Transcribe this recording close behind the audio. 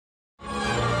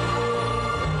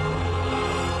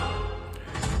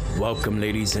Welcome,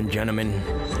 ladies and gentlemen.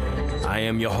 I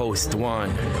am your host,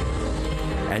 Juan,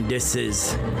 and this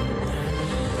is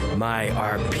my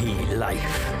RP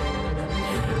Life.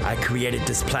 I created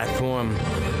this platform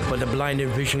where the blind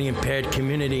and visually impaired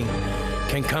community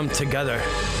can come together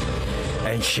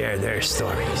and share their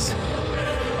stories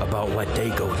about what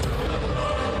they go through.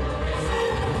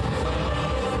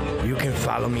 You can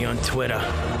follow me on Twitter,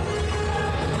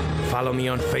 follow me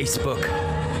on Facebook,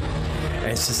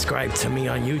 and subscribe to me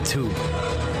on YouTube.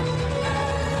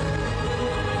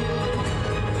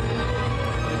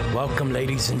 Welcome,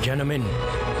 ladies and gentlemen.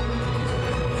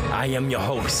 I am your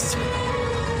host,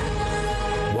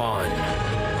 Juan.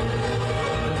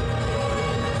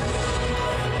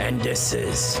 And this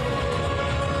is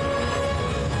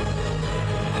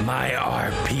my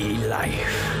RP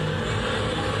Life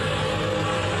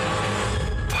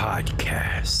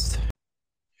podcast.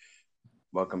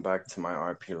 Welcome back to my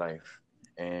RP Life.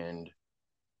 And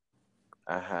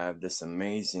I have this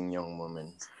amazing young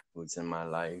woman who's in my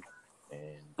life,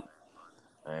 and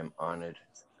I am honored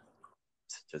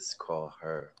to just call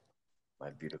her my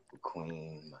beautiful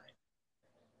queen, my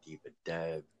Diva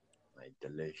Deb, my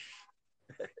delish.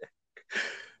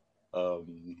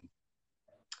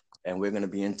 And we're going to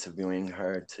be interviewing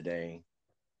her today,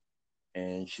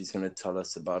 and she's going to tell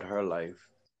us about her life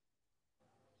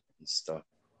and stuff.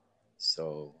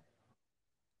 So,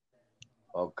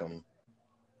 welcome,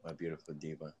 my beautiful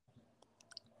diva.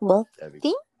 Well, thank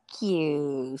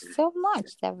you so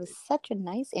much. That was such a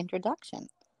nice introduction.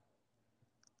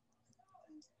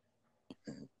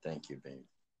 Thank you, babe.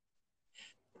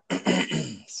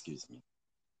 Excuse me.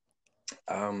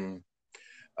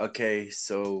 Okay,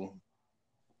 so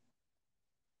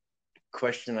the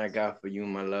question I got for you,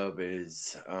 my love,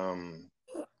 is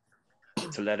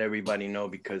to let everybody know,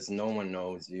 because no one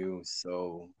knows you.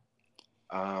 So,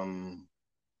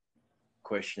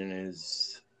 question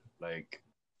is, like,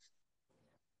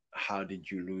 how did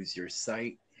you lose your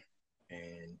sight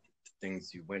and the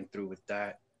things you went through with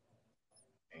that?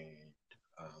 And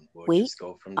we'll just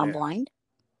go from there. I'm blind?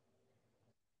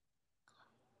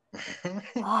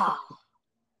 Oh,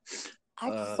 I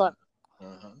just thought,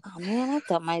 oh man, I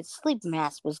thought my sleep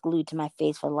mask was glued to my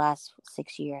face for the last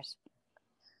 6 years.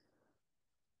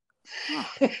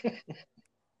 Oh.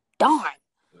 Darn.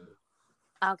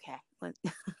 Okay.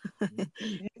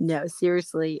 No,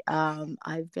 seriously.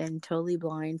 I've been totally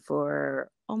blind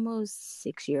for almost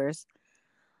 6 years.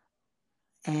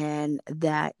 And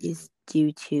that is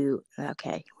due to,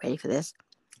 okay, ready for this?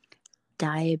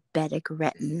 Diabetic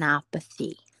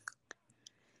retinopathy.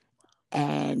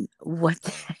 And what,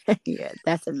 yeah,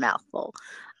 that's a mouthful.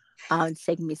 It's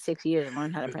taken me 6 years to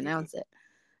learn how to pronounce it.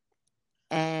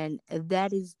 And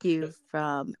that is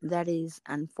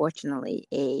unfortunately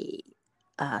a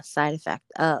side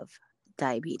effect of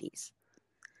diabetes.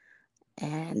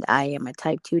 And I am a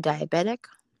type 2 diabetic,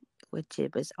 which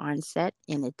it was onset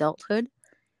in adulthood.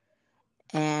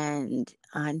 And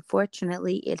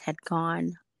unfortunately, it had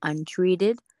gone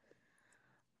untreated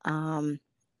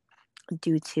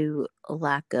due to a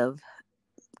lack of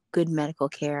good medical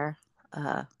care,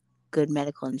 good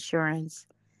medical insurance,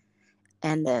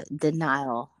 and the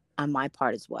denial on my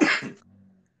part as well.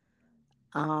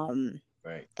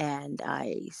 Right. And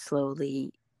I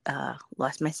slowly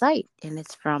lost my sight, and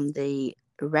it's from the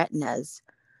retinas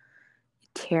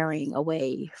tearing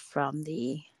away from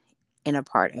the inner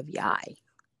part of your eye.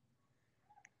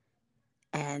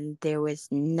 And there was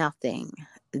nothing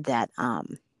that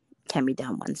can be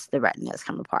done once the retinas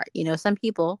come apart. You know, some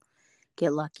people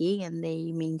get lucky and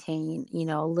they maintain, you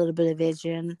know, a little bit of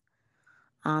vision.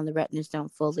 The retinas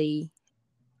don't fully,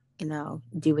 you know,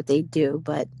 do what they do.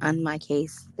 But in my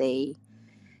case, they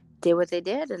did what they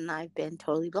did, and I've been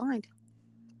totally blind.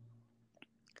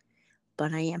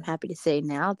 But I am happy to say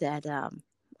now that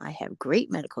I have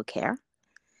great medical care,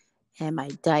 and my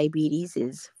diabetes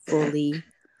is fully,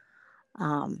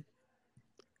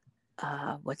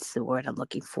 what's the word I'm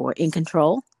looking for? In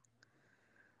control.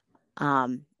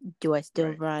 Do I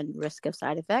still run risk of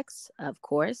side effects? Of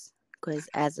course, because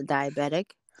as a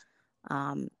diabetic,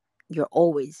 you're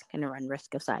always going to run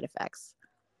risk of side effects.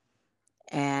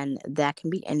 And that can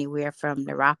be anywhere from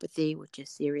neuropathy, which is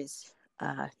serious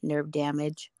nerve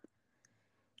damage.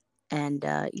 And,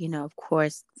 you know, of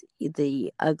course,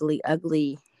 the ugly,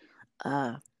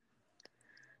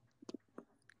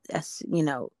 you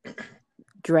know,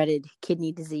 dreaded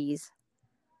kidney disease.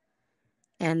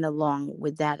 And along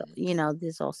with that, you know,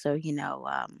 there's also, you know,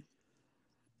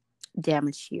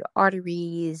 damage to your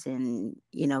arteries and,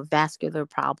 you know, vascular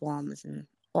problems and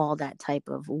all that type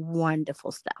of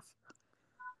wonderful stuff.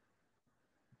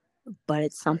 but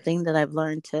it's Right. something that I've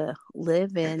learned to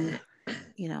live and,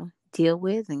 deal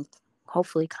with and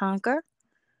hopefully conquer.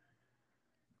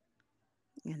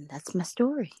 And that's my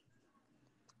story.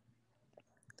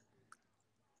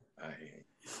 I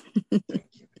thank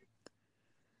you.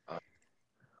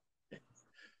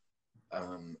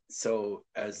 Uh, so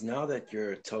as now that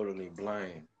you're totally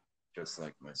blind, just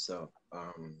like myself,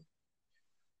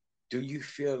 do you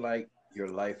feel like your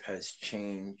life has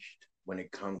changed when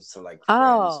it comes to like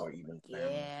friends or Oh, even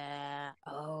family? yeah.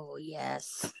 Oh,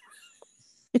 yes.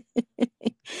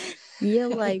 Your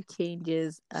life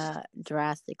changes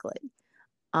drastically.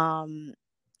 Um,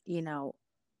 you know,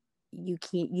 you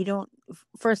don't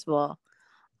first of all,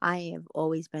 I have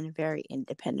always been a very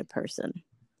independent person.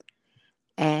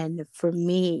 And for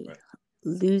me, Right.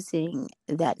 losing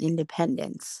that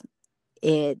independence,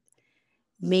 it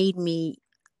made me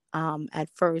at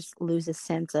first lose a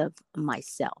sense of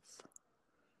myself.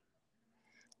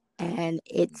 And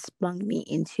it Mhm. spun me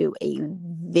into a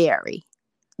very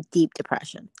deep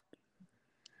depression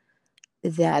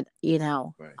that,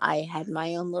 Right. I had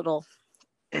my own little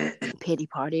pity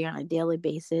party on a daily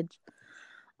basis.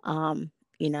 Um,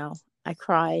 I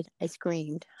cried, I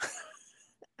screamed,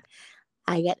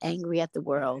 I got angry at the I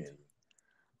world. hear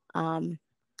you. Um,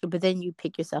 but then you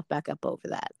pick yourself back up over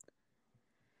that.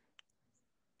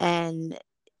 And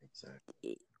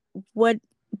Exactly. what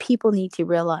people need to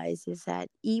realize is that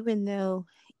even though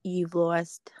you've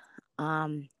lost,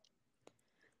 um,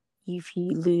 if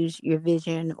you lose your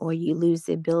vision or you lose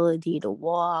the ability to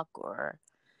walk or,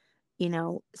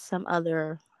 some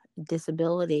other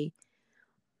disability,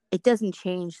 it doesn't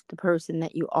change the person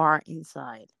that you are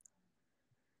inside.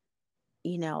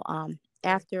 Right.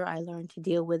 After I learned to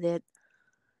deal with it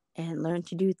and learn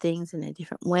to do things in a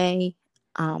different way,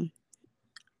 um,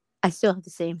 I still have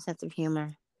the same sense of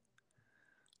humor.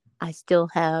 I still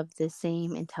have the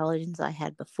same intelligence I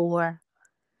had before,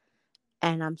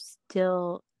 and I'm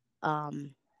still.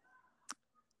 Um,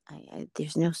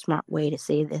 there's no smart way to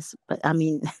say this, but I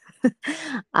mean,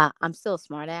 I'm still a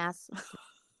smart ass.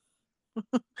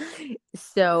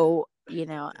 So,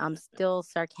 I'm still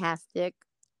sarcastic.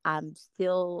 I'm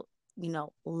still,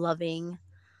 loving.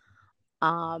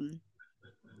 Um,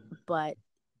 but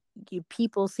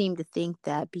people seem to think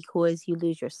that because you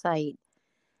lose your sight,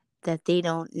 that they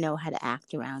don't know how to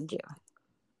act around you.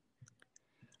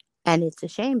 And it's a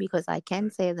shame because I can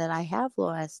Right. say that I have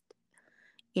lost,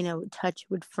 touch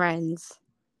with friends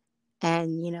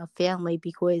and, family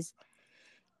because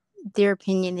their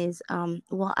opinion is,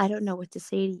 well, I don't know what to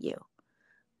say to you.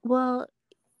 Well,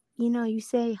 you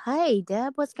say, hey,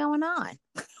 Deb, what's going on?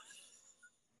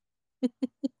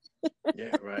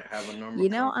 Yeah. Right. Have a normal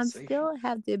I'm conversation. still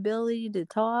have the ability to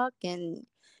talk and,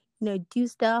 do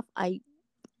stuff. And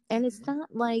it's Hmm.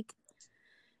 not like,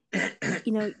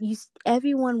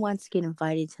 everyone wants to get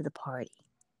invited to the party,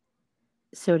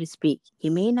 so to speak.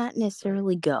 You may not Right.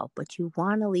 necessarily go, but you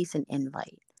want at least an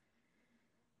invite.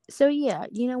 So yeah,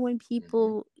 when Hmm.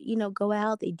 people, go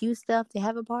out, they do stuff, they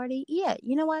have a party. Yeah,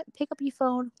 you know what? Pick up your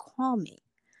phone, call me.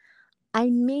 I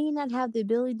may not have the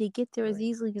ability to get there as Right.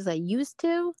 easily as I used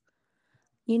to.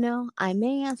 I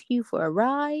may ask you for a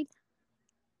ride,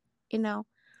 you know,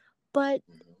 but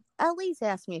Hmm. at least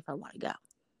ask me if I want to go,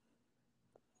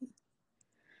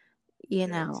 you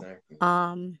Yeah. know. Exactly.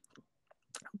 Um,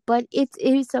 but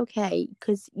it's okay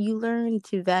because you learn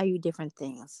to value different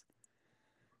things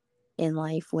in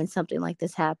life when something like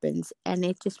this happens, and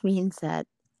it just means that,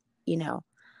 you know,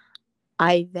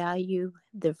 I value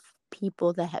the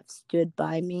people that have stood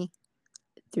by me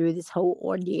through this whole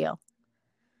ordeal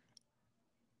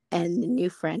and the new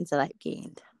friends that I've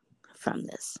gained from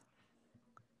this.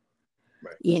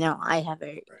 Right. I have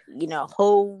a, Right.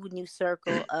 whole new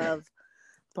circle of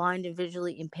blind and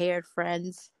visually impaired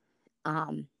friends,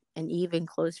 and even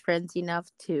close friends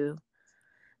enough to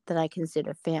that I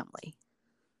consider family.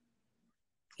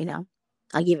 You know,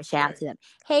 I'll give a shout out Right. to them.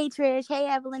 Hey Trish, hey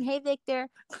Evelyn, hey Victor.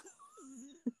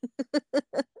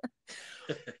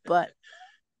 But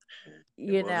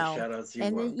Well, the shout outs you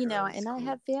and then want, girl. It's and I cool.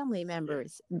 have family Yeah.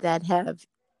 members that have,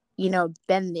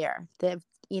 been there. They've,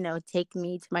 taken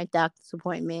me to my doctor's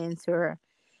appointments or,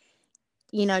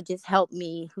 just help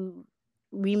me who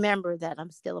remember that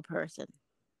I'm still a person,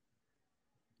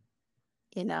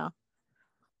 you know.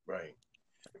 Right.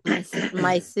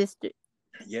 My sister.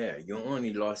 Yeah. You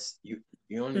only lost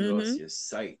Mhm. your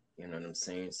sight. You know what I'm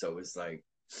saying? So it's like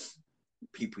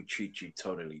people treat you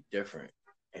totally different,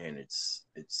 and it's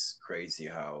crazy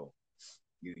how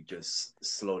you just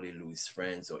slowly lose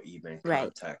friends or even Right.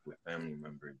 contact with family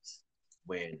members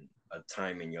when a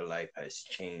time in your life has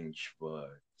changed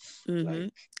for Mm-hmm.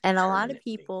 like And a lot of permanently,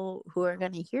 people who are you know?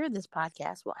 going to hear this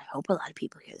podcast, well, I hope a lot of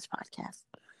people hear this podcast,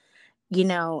 you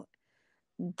know,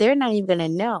 they're not even going to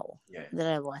know Yeah, that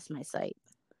I lost my sight.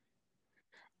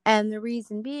 And the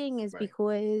reason being is right.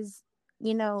 because,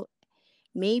 you know,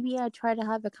 maybe I tried to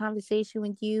have a conversation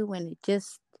with you and it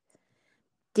just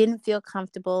didn't feel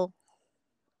comfortable,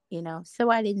 so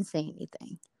I didn't say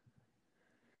anything,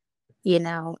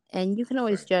 and you can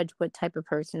always Right. judge what type of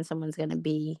person someone's going to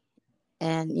be.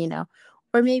 And,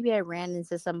 or maybe I ran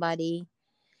into somebody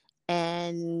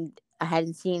and I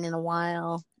hadn't seen in a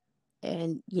while.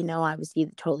 And, I was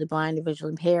either totally blind or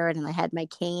visually impaired and I had my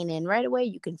cane. And right away,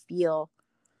 you can feel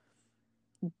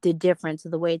the difference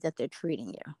of the way that they're treating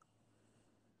you.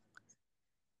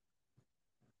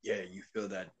 Yeah, you feel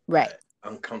that Right. that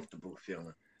uncomfortable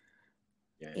feeling.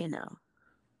 Yeah. You know.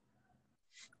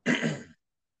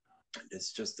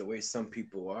 It's just the way some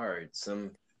people are.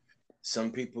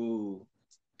 Some people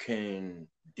can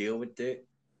deal with it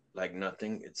like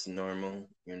nothing. It's normal,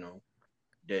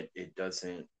 that it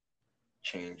doesn't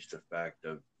change the fact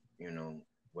of,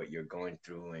 what you're going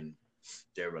through and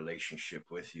their relationship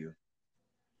with you.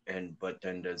 And but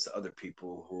then there's other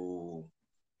people who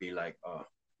be like, oh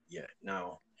yeah,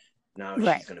 now she's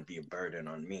Right. gonna be a burden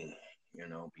on me,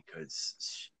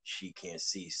 because she can't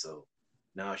see, so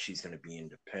now she's gonna be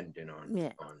independent on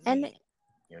Yeah. on And me,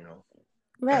 you know,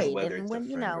 right. whether And it's a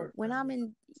when, friend or a family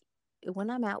member. when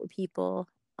I'm out with people,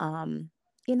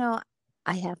 you know,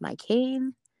 I have my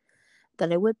cane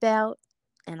that I whip out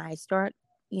and I start,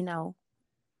 you know,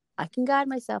 I can guide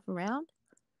myself around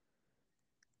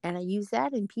and I use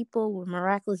that and people will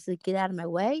miraculously get out of my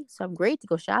way. So I'm great to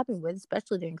go shopping with,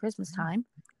 especially during Christmas time.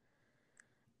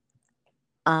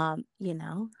 You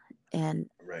know, and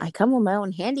Right. I come with my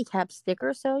own handicap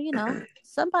sticker, so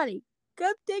somebody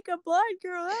come take a blind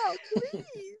girl out,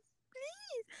 please,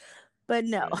 please. But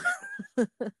no.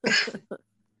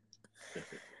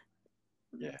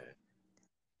 Yeah,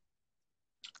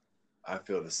 I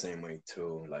feel the same way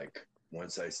too. Like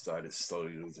once I started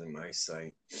slowly losing my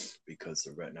sight because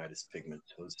of retinitis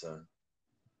pigmentosa,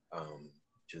 um,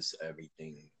 just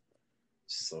everything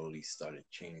slowly started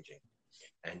changing.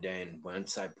 And then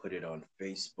once I put it on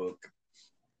Facebook,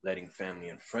 letting family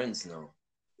and friends know,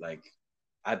 like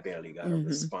I barely got a Hmm.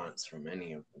 response from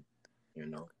any of them, you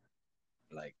know,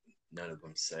 like none of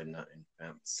them said nothing.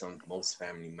 Most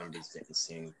family members didn't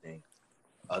say anything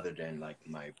other than like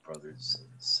my brothers and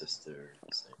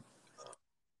sisters and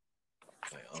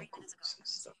my uncles and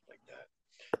stuff like that.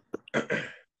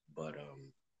 But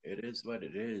it is what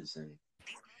it is, and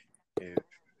if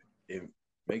it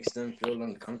makes them feel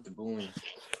uncomfortable and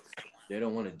they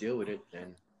don't want to deal with it,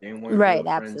 then they weren't real Right,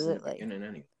 friends in the absolutely. beginning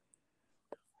anyway.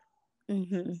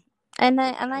 Hmm. And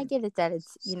I And get it that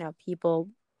it's people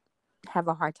have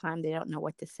a hard time; they don't know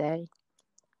what to say.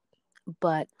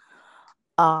 But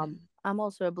mm, I'm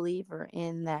also a believer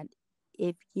in that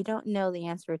if you don't know the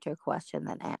answer to a question,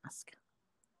 then ask.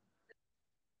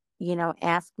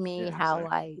 Ask me yeah, how exactly.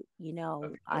 I,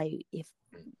 I've,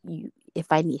 mm,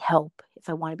 if I need help, if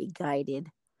I want to be guided.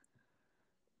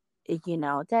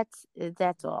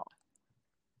 That's all.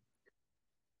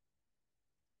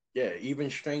 yeah, even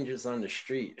strangers on the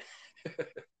street.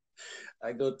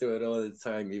 I go through it all the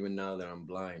time, even now that I'm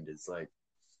blind. It's like,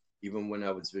 even when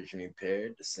I was visually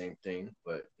impaired, the same thing.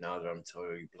 But now that I'm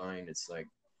totally blind, it's like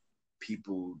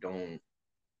people don't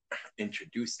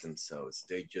introduce themselves.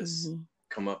 They just Hmm.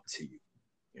 come up to you,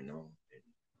 you know.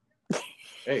 And,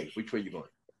 hey, which way you going?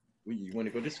 You want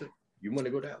to go this way? You want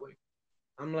to go that way?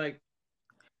 I'm like,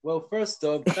 well, first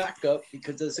off, back up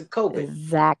because there's a COVID.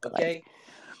 Exactly. Okay,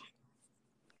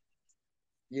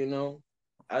 you know.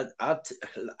 I I t-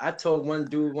 I told one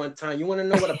dude one time, you want to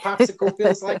know what a popsicle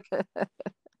feels like?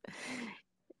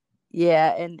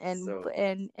 Yeah, and So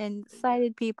and yeah.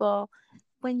 sighted people,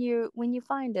 when you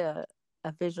find a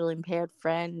visually impaired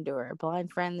friend or a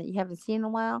blind friend that you haven't seen in a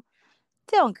while,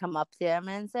 don't come up to them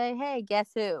and say, "Hey,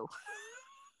 guess who?"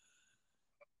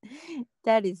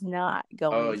 That is not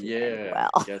Oh going to end yeah,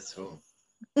 well. guess who?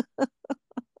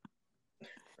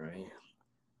 Right?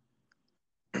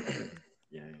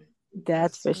 Yeah, you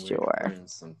got That's for some weird sure.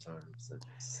 friends sometimes that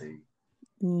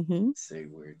Hmm. say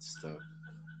weird stuff.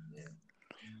 Yeah,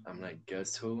 I'm like,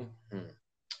 guess who?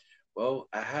 Well,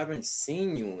 I haven't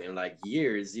seen you in like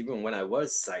years, even when I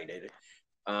was sighted.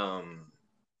 Um,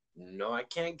 no, I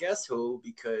can't guess who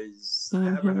because I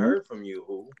haven't Hmm. heard from you.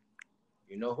 Who?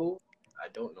 You know who? I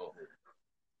don't know who.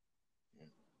 Mm,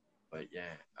 But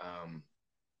yeah,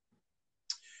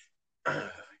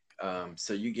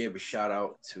 so you gave a shout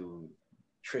out to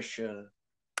Trisha.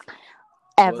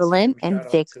 who else you Evelyn give a and shout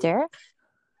out to? Victor.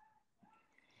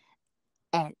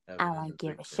 And I Evelyn want and to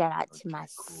give a Victor. shout out to my Okay,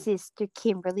 cool. sister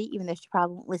Kimberly, even though she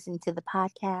probably won't listen to the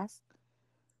podcast.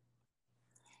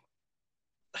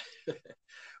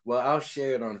 Well, I'll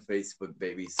share it on Facebook,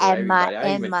 baby. So And my everybody, I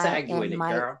and even my tag you in and it,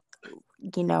 my girl.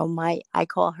 my I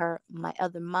call her my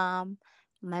other mom,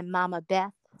 my mama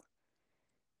Beth.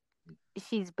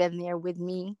 She's been there with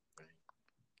me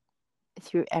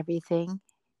through everything.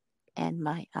 And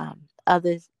my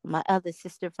other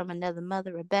sister from another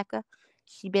mother, Rebecca,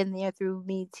 she been there through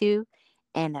me too.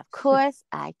 And of course,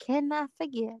 I cannot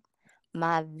forget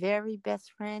my very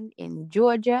best friend in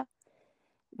Georgia,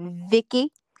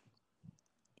 Vicky,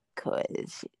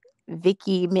 because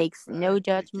Vicky makes no Right,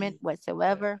 judgment Vicky. Yeah,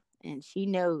 whatsoever, and she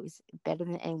knows better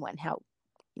than anyone how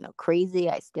crazy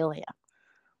I still am.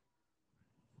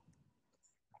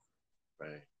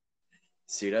 right.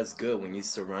 See, that's good when you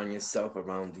surround yourself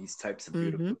around these types of Mm-hmm.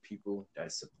 beautiful people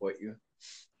that support you.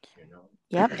 You know,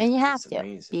 Yep, and you have it's to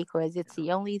amazing. because You it's know,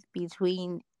 the only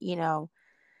between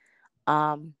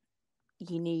um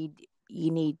you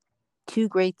need two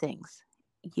great things.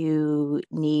 You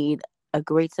need a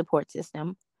great support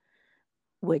system,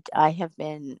 which I have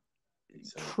been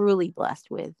exactly. truly blessed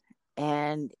with,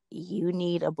 and you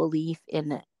need a belief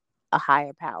in a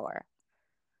higher power.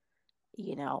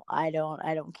 I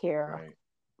don't care Right,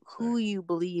 who exactly. you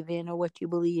believe in or what you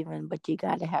believe in, but you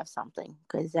got to have something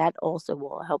because that also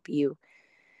will help you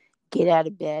get out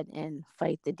of bed and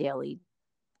fight the daily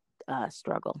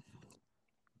struggle.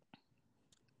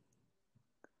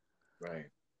 Right,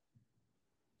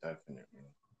 definitely.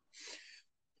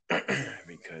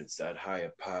 Because that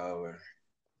higher power,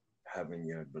 having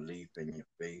your belief and your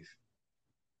faith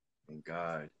in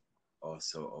God,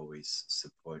 also always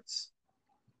supports,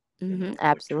 what you're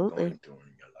Absolutely. going through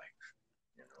in your life.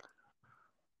 You know,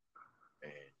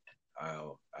 and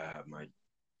I have my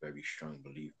very strong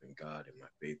belief in God and my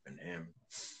faith in Him.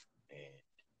 And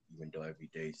even though every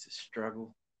day is a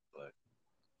struggle, but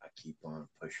I keep on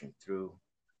pushing through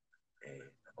and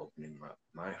opening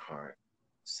my heart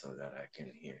so that I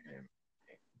can hear Him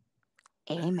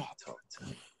and let Amen. Him talk to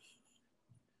me.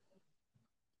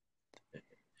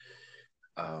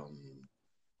 Um,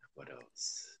 what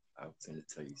else? I was going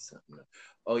to tell you something else.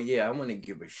 Oh yeah, I want to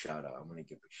give a shout out. I want to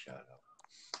give a shout out.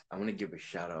 I want to give a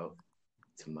shout out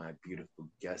to my beautiful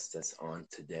guest that's on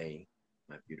today,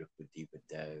 my beautiful Diva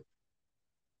Deb.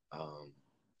 Um,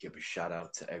 give a shout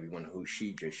out to everyone who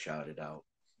she just shouted out.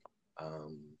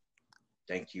 Um,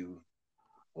 thank you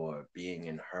for being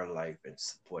in her life and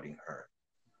supporting her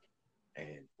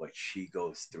and what she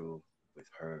goes through with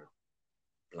her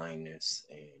blindness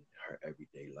and her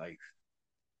everyday life,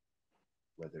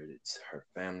 whether it's her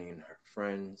family and her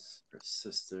friends, her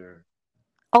sister,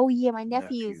 Oh yeah, my her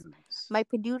nephews, nephews. my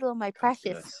Padoodle, my God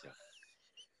Precious, bless you.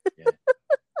 Yeah,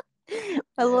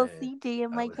 my little yeah. CJ,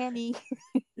 and I my was, Kenny.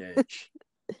 yeah,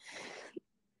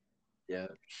 yeah.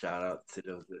 Shout out to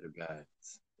those little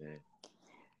guys. Yeah,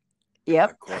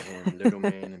 I Yep. call him Little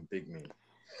Man and Big Man.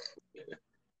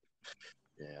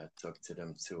 Yeah, I talk to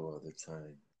them too all the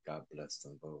time. God bless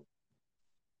them both.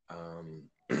 Um,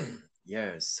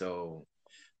 yeah, so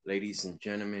ladies and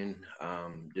gentlemen,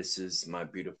 this is my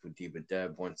beautiful Diva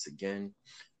Deb once again.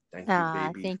 Thank you,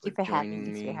 baby, Thank you for for having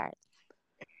me, joining me. sweetheart.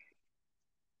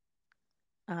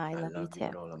 I I love you love you too.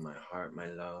 with all of my heart, my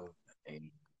love,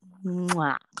 and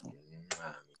Mwah.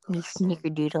 mi Me corazón.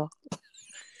 snickerdoodle.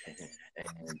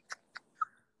 And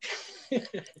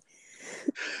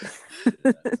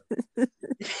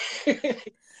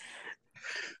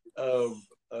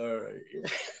all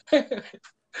right.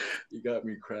 You got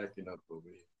me cracking up over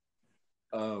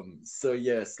here. So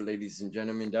yes, ladies and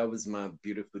gentlemen, that was my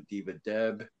beautiful Diva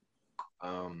Deb.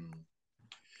 Um,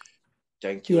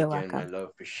 thank you You're again, my welcome. love,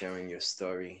 for sharing your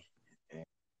story. And,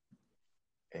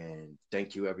 and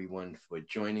thank you everyone for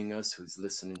joining us who's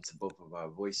listening to both of our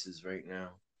voices right now.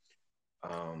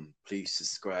 Please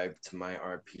subscribe to my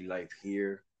RP Life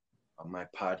here on my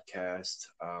podcast.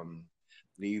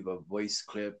 Leave a voice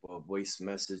clip or voice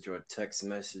message or text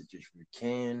message if you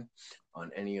can on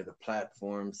any of the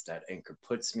platforms that Anchor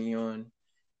puts me on.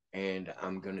 And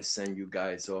I'm going to send you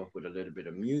guys off with a little bit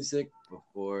of music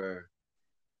before